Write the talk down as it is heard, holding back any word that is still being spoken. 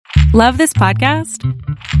Love this podcast?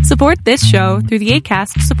 Support this show through the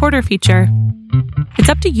Acast supporter feature. It's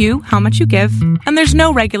up to you how much you give, and there's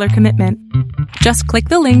no regular commitment. Just click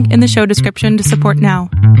the link in the show description to support now.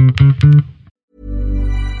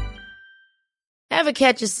 Ever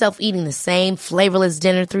catch yourself eating the same flavorless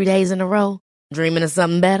dinner 3 days in a row? Dreaming of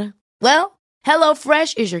something better? Well,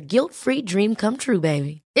 HelloFresh is your guilt-free dream come true,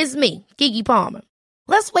 baby. It's me, Keke Palmer.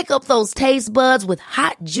 Let's wake up those taste buds with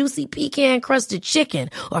hot, juicy pecan-crusted chicken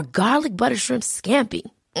or garlic butter shrimp scampi.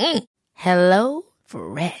 Hello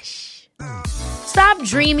Fresh. Stop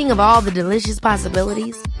dreaming of all the delicious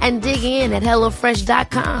possibilities and dig in at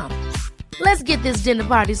HelloFresh.com. Let's get this dinner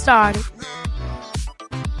party started.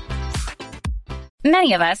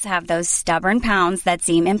 Many of us have those stubborn pounds that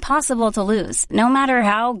seem impossible to lose, no matter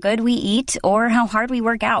how good we eat or how hard we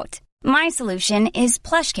work out. My solution is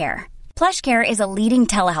PlushCare. PlushCare is a leading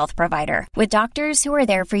telehealth provider with doctors who are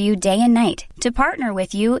there for you day and night to partner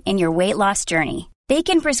with you in your weight loss journey. They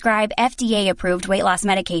can prescribe FDA-approved weight loss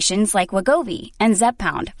medications like Wegovy and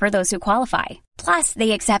Zepbound for those who qualify. Plus,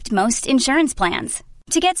 they accept most insurance plans.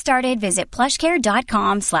 To get started, visit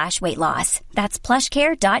plushcare.com/weightloss. That's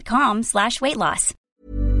plushcare.com/weightloss.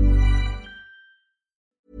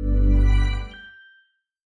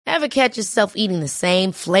 Ever catch yourself eating the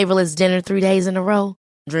same flavorless dinner 3 days in a row?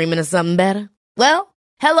 Dreaming of something better? Well,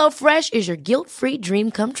 HelloFresh is your guilt-free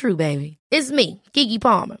dream come true, baby. It's me, Keke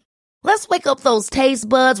Palmer. Let's wake up those taste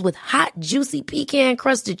buds with hot, juicy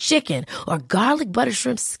pecan-crusted chicken or garlic butter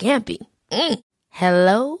shrimp scampi.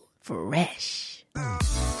 Hello Fresh.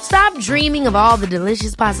 Stop dreaming of all the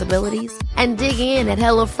delicious possibilities and dig in at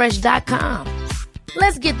HelloFresh.com.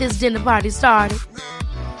 Let's get this dinner party started.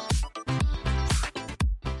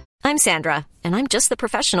 I'm Sandra, and I'm just the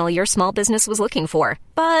professional your small business was looking for.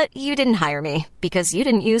 But you didn't hire me because you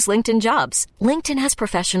didn't use LinkedIn Jobs. LinkedIn has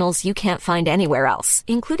professionals you can't find anywhere else,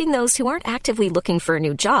 including those who aren't actively looking for a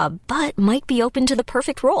new job, but might be open to the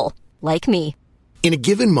perfect role, like me. In a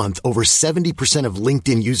given month, over 70% of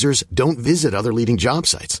LinkedIn users don't visit other leading job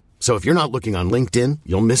sites. So if you're not looking on LinkedIn,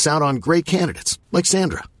 you'll miss out on great candidates like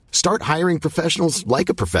Sandra. Start hiring professionals like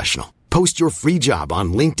a professional. Post your free job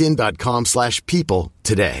on linkedin.com/people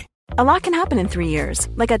today. A lot can happen in 3 years,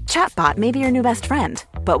 like a chatbot may be your new best friend.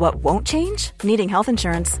 But what won't change? Needing health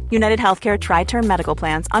insurance. United Healthcare Tri-Term Medical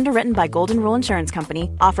Plans, underwritten by Golden Rule Insurance Company,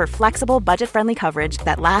 offer flexible, budget-friendly coverage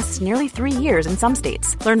that lasts nearly 3 years in some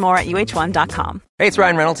states. Learn more at uh1.com. Hey, it's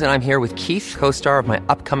Ryan Reynolds, and I'm here with Keith, co-star of my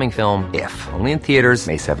upcoming film, If, only in theaters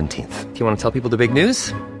May 17th. Do you want to tell people the big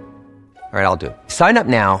news? All right, I'll do it. Sign up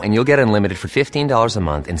now and you'll get unlimited for $15 a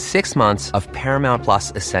month and 6 months of Paramount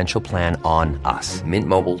Plus Essential Plan on us.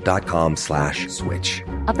 MintMobile.com/switch.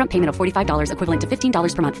 Upfront payment of $45 equivalent to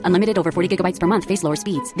 $15 per month. Unlimited over 40 gigabytes per month. Face lower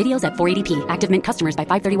speeds. Videos at 480p. Active Mint customers by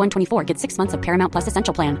 531.24 get 6 months of Paramount Plus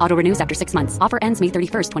Essential Plan. Auto renews after 6 months. Offer ends May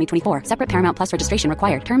 31st, 2024. Separate Paramount Plus registration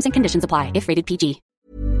required. Terms and conditions apply if rated PG.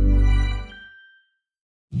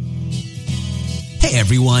 Hey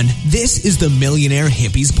everyone, this is the Millionaire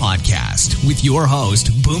Hippies Podcast with your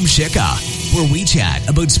host, Boom Shikha, where we chat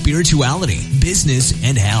about spirituality, business,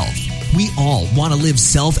 and health. We all want to live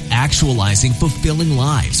self-actualizing, fulfilling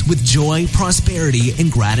lives with joy, prosperity,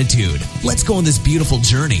 and gratitude. Let's go on this beautiful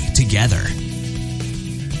journey together.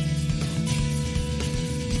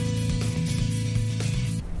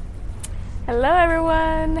 Hello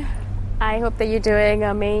everyone. I hope that you're doing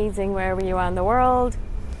amazing wherever you are in the world.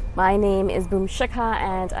 My name is Boom Shikha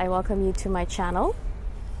and I welcome you to my channel.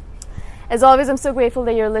 As always, I'm so grateful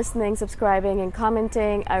that you're listening, subscribing, and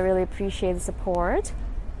commenting. I really appreciate the support.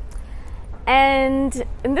 And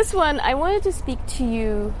in this one, I wanted to speak to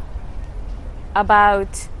you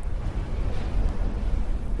about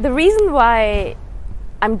the reason why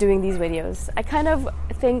I'm doing these videos. I kind of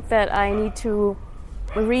think that I need to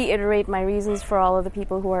reiterate my reasons for all of the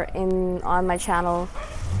people who are on my channel,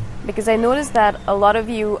 because I noticed that a lot of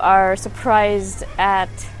you are surprised at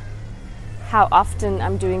how often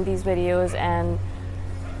I'm doing these videos and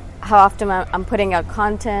how often I'm putting out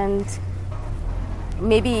content,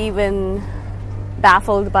 maybe even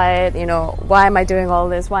baffled by it. You know, why am I doing all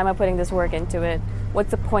this? Why am I putting this work into it?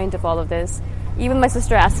 What's the point of all of this? Even my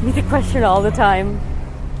sister asks me the question all the time,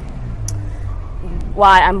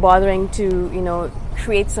 why I'm bothering to,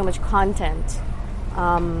 create so much content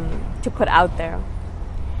to put out there.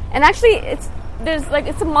 And actually, it's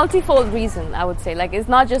a multifold reason, I would say. Like, it's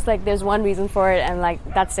not just like there's one reason for it and like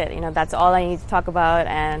that's it. That's all I need to talk about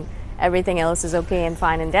and everything else is okay and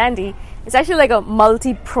fine and dandy. It's actually like a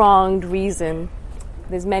multi-pronged reason.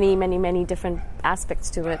 There's many, many, many different aspects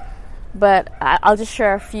to it. But I'll just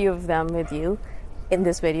share a few of them with you in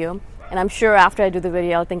this video. And I'm sure after I do the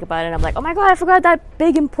video, I'll think about it and I'm like, oh my God, I forgot that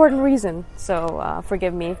big important reason. So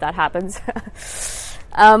forgive me if that happens.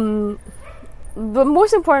 The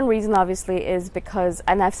most important reason, obviously, is because,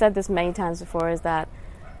 and I've said this many times before, is that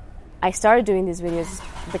I started doing these videos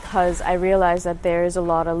because I realized that there is a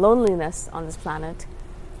lot of loneliness on this planet.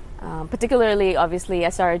 Particularly, obviously, I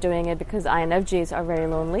started doing it because INFJs are very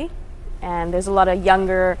lonely. And there's a lot of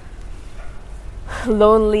younger,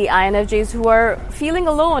 lonely INFJs who are feeling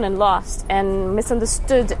alone and lost and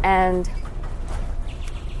misunderstood, and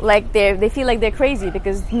like they feel like they're crazy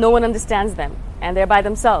because no one understands them and they're by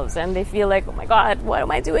themselves, and they feel like, oh my God, what am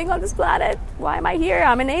I doing on this planet? Why am I here?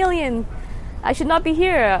 I'm an alien. I should not be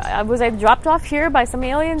here. Was I dropped off here by some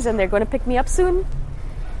aliens and they're going to pick me up soon?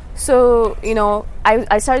 So,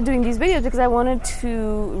 I started doing these videos because I wanted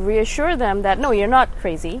to reassure them that no, you're not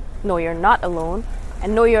crazy. No, you're not alone.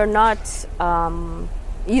 And no, you're not,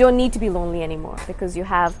 you don't need to be lonely anymore, because you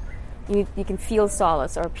can feel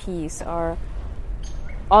solace or peace or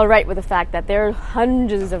all right with the fact that there are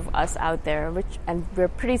hundreds of us out there, and we're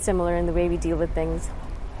pretty similar in the way we deal with things.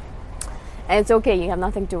 And it's okay, you have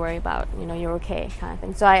nothing to worry about, you're okay, kind of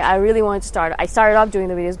thing. So I really wanted to I started off doing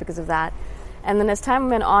the videos because of that. And then as time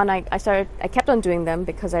went on, I kept on doing them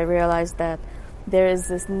because I realized that there is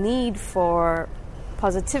this need for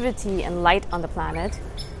positivity and light on the planet.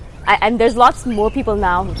 And there's lots more people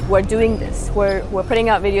now who are doing this, who are putting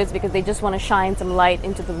out videos because they just want to shine some light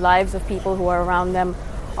into the lives of people who are around them,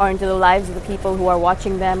 or into the lives of the people who are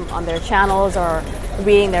watching them on their channels or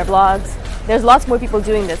reading their blogs. There's lots more people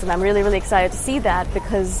doing this, and I'm really, really excited to see that,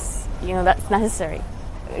 because, that's necessary.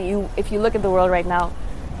 If you look at the world right now,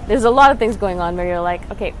 there's a lot of things going on where you're like,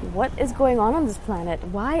 okay, what is going on this planet?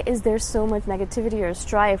 Why is there so much negativity or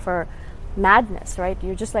strife or madness, right?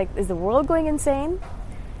 You're just like, is the world going insane?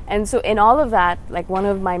 And so in all of that, like, one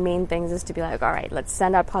of my main things is to be like, all right, let's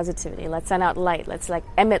send out positivity. Let's send out light. Let's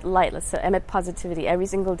emit light. Let's emit positivity every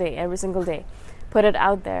single day. Put it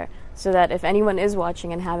out there so that if anyone is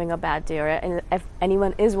watching and having a bad day, or if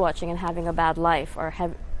anyone is watching and having a bad life, or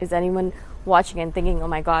is anyone watching and thinking, oh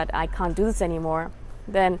my God, I can't do this anymore,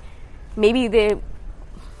 then maybe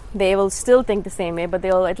they will still think the same way, but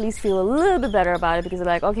they'll at least feel a little bit better about it, because they're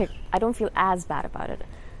like, okay, I don't feel as bad about it.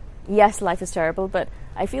 Yes, life is terrible, but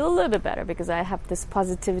I feel a little bit better because I have this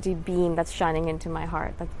positivity beam that's shining into my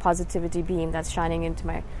heart, that positivity beam that's shining into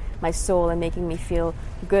my soul and making me feel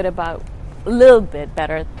good about, a little bit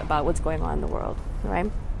better about what's going on in the world,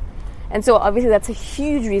 right? And so obviously that's a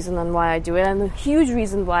huge reason on why I do it, and a huge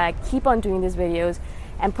reason why I keep on doing these videos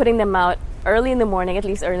and putting them out early in the morning, at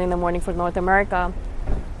least early in the morning for North America,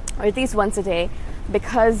 or at least once a day,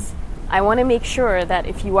 because I want to make sure that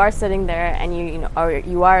if you are sitting there and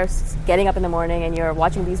you are getting up in the morning and you're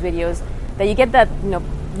watching these videos, that you get that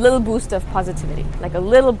little boost of positivity, like a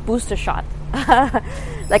little booster shot,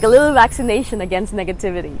 like a little vaccination against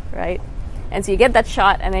negativity, right? And so you get that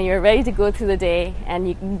shot, and then you're ready to go through the day,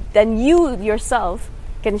 and then you yourself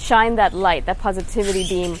can shine that light, that positivity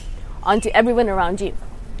beam, onto everyone around you.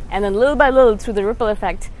 And then little by little, through the ripple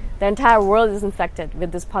effect, the entire world is infected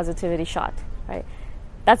with this positivity shot, right?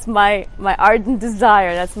 That's my ardent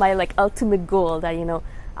desire. That's my ultimate goal, that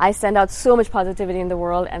I send out so much positivity in the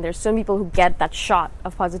world, and there's so many people who get that shot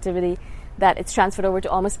of positivity that it's transferred over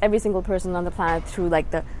to almost every single person on the planet through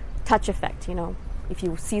the touch effect. If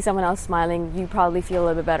you see someone else smiling, you probably feel a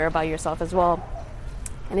little bit better about yourself as well.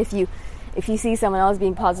 And if you see someone else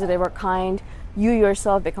being positive or kind, you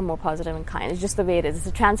yourself become more positive and kind. It's just the way it is. It's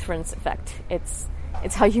a transference effect. It's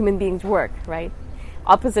how human beings work, right?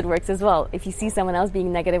 Opposite works as well. If you see someone else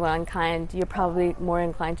being negative or unkind, you're probably more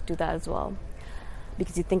inclined to do that as well,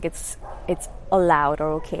 because you think it's allowed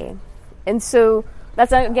or okay. And so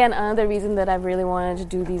that's, again, another reason that I've really wanted to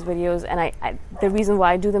do these videos, and the reason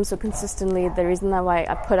why I do them so consistently, the reason why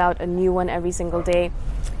I put out a new one every single day.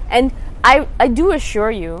 And I do assure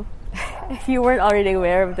you, if you weren't already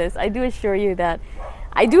aware of this, I do assure you that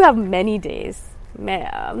I do have many days,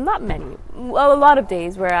 not many, well, a lot of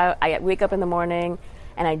days where I wake up in the morning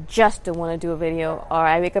and I just don't want to do a video, or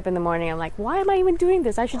I wake up in the morning and I'm like, why am I even doing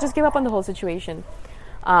this? I should just give up on the whole situation.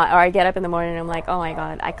 Or I get up in the morning and I'm like, oh my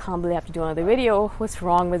God, I can't believe I have to do another video. What's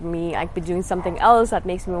wrong with me? I could be doing something else that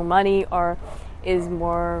makes me more money or is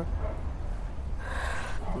more,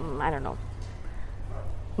 I don't know,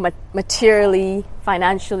 materially,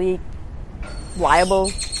 financially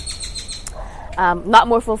viable. Not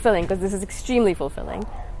more fulfilling, because this is extremely fulfilling.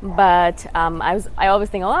 But I always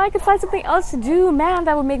think, I could find something else to do. Man,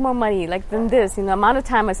 that would make more money than this. The amount of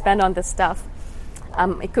time I spend on this stuff,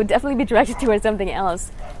 it could definitely be directed towards something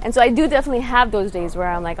else. And so I do definitely have those days where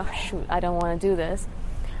I'm like, oh shoot, I don't want to do this.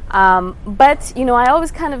 But, you know, I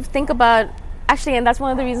always kind of think about, actually, and that's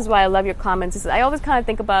one of the reasons why I love your comments, is I always kind of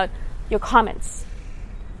think about your comments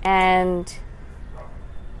and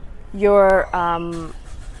your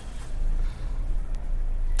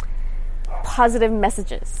positive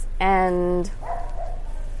messages. And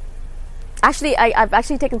actually, I've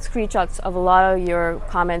actually taken screenshots of a lot of your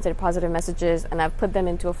comments and positive messages, and I've put them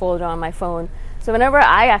into a folder on my phone. So whenever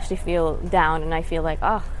I actually feel down and I feel like,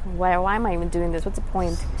 oh, why am I even doing this? What's the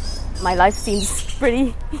point? My life seems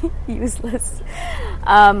pretty useless.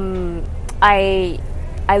 I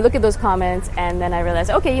look at those comments and then I realize,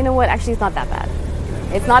 okay, you know what? Actually, it's not that bad.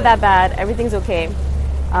 It's not that bad. Everything's okay.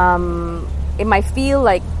 It might feel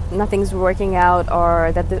like nothing's working out,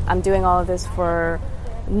 or that I'm doing all of this for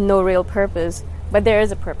no real purpose, but there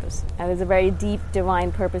is a purpose, and there's a very deep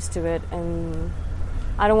divine purpose to it. And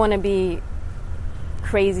I don't want to be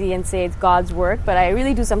crazy and say it's God's work, but I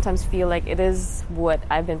really do sometimes feel like it is what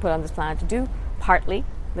I've been put on this planet to do. Partly,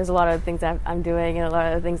 there's a lot of things that I'm doing and a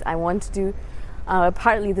lot of things I want to do.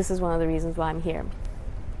 Partly, this is one of the reasons why I'm here.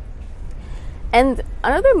 And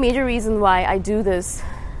another major reason why I do this,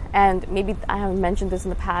 and maybe I haven't mentioned this in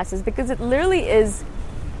the past, is because it literally is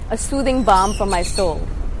a soothing balm for my soul.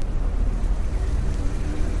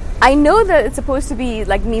 I know that it's supposed to be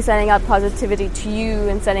like me sending out positivity to you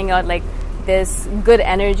and sending out like this good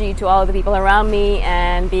energy to all the people around me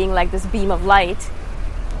and being like this beam of light.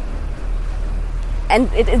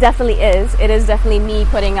 And it definitely is. It is definitely me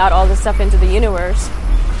putting out all this stuff into the universe.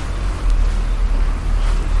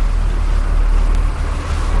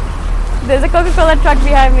 There's a Coca-Cola truck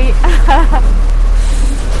behind me.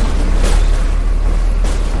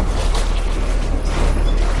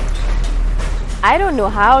 I don't know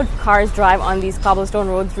how cars drive on these cobblestone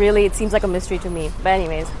roads. Really, it seems like a mystery to me. But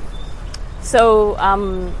anyways. So,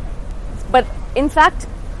 but in fact,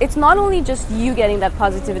 it's not only just you getting that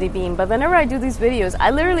positivity beam, but whenever I do these videos,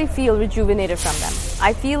 I literally feel rejuvenated from them.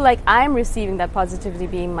 I feel like I'm receiving that positivity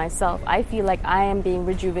beam myself. I feel like I am being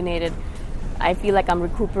rejuvenated. I feel like I'm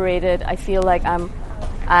recuperated. I feel like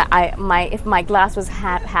if my glass was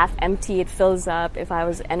half empty, it fills up. If I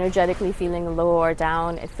was energetically feeling low or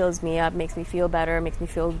down, it fills me up, makes me feel better, makes me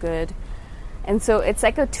feel good. And so it's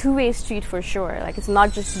like a two-way street for sure. Like, it's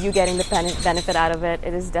not just you getting the benefit out of it.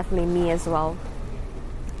 It is definitely me as well.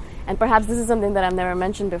 And perhaps this is something that I've never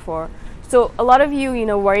mentioned before. So a lot of you,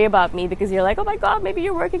 worry about me because you're like, oh my God, maybe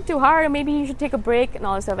you're working too hard, or maybe you should take a break and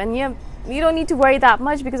all this stuff. And you don't need to worry that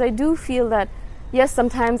much, because I do feel that, yes,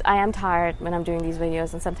 sometimes I am tired when I'm doing these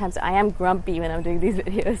videos, and sometimes I am grumpy when I'm doing these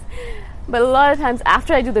videos. But a lot of times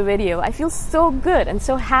after I do the video, I feel so good and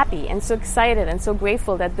so happy and so excited and so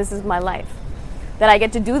grateful that this is my life, that I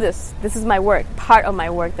get to do this. This is my work, part of my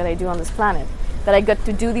work that I do on this planet, that I get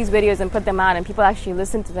to do these videos and put them out, and people actually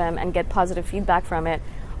listen to them and get positive feedback from it,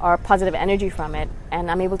 or positive energy from it, and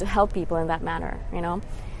I'm able to help people in that manner,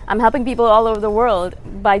 I'm helping people all over the world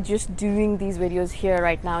by just doing these videos here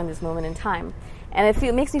right now in this moment in time. And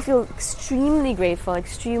it makes me feel extremely grateful,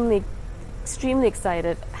 extremely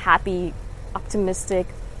excited, happy, optimistic,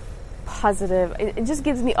 positive. It just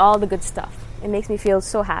gives me all the good stuff. It makes me feel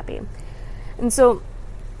so happy. And so,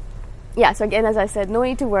 so again, as I said, no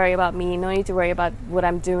need to worry about me, no need to worry about what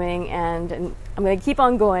I'm doing, and I'm going to keep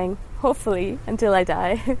on going, hopefully, until I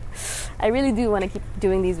die. I really do want to keep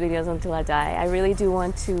doing these videos until I die. I really do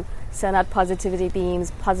want to send out positivity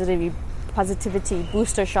beams, positivity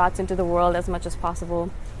booster shots into the world as much as possible.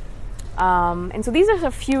 And so these are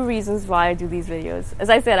a few reasons why I do these videos. As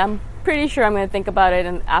I said, I'm pretty sure I'm going to think about it,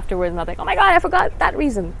 and afterwards I'm not like, oh my God, I forgot that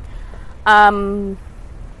reason. But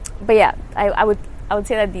yeah, I would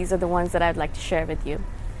say that these are the ones that I'd like to share with you.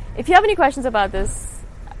 If you have any questions about this,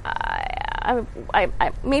 I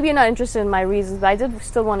maybe you're not interested in my reasons, but I did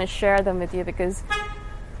still want to share them with you, because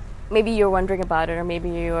maybe you're wondering about it, or maybe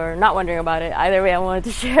you're not wondering about it. Either way, I wanted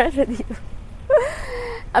to share it with you.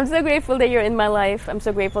 I'm so grateful that you're in my life. I'm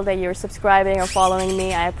so grateful that you're subscribing or following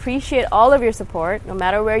me. I appreciate all of your support, no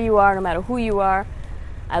matter where you are, no matter who you are.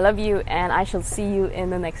 I love you, and I shall see you in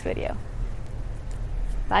the next video.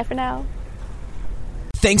 Bye for now.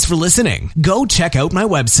 Thanks for listening. Go check out my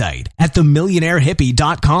website at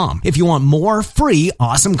themillionairehippie.com if you want more free,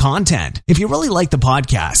 awesome content. If you really like the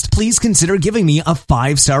podcast, please consider giving me a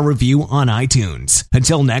 5-star review on iTunes.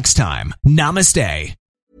 Until next time, namaste.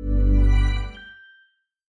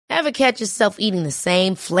 Ever catch yourself eating the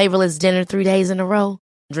same flavorless dinner 3 days in a row?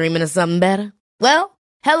 Dreaming of something better? Well,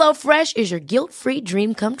 HelloFresh is your guilt-free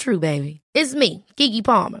dream come true, baby. It's me, Keke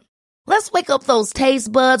Palmer. Let's wake up those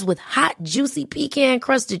taste buds with hot, juicy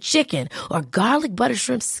pecan-crusted chicken or garlic butter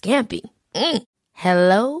shrimp scampi.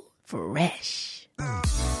 Hello Fresh.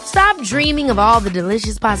 Stop dreaming of all the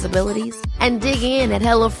delicious possibilities and dig in at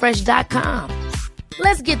HelloFresh.com.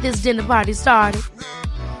 Let's get this dinner party started.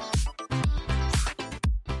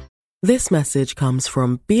 This message comes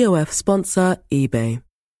from BOF sponsor eBay.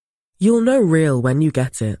 You'll know real when you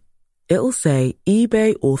get it. It'll say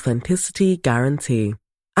eBay Authenticity Guarantee.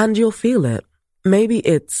 And you'll feel it. Maybe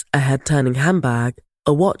it's a head-turning handbag,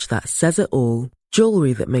 a watch that says it all,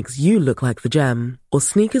 jewelry that makes you look like the gem, or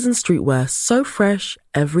sneakers and streetwear so fresh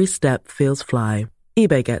every step feels fly.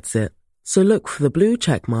 eBay gets it. So look for the blue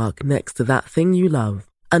check mark next to that thing you love.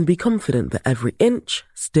 And be confident that every inch,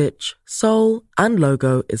 stitch, sole, and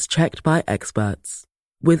logo is checked by experts.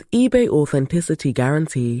 With eBay Authenticity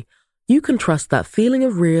Guarantee, you can trust that feeling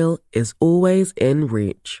of real is always in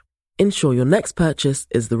reach. Ensure your next purchase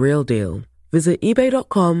is the real deal. Visit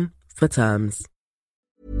eBay.com for terms.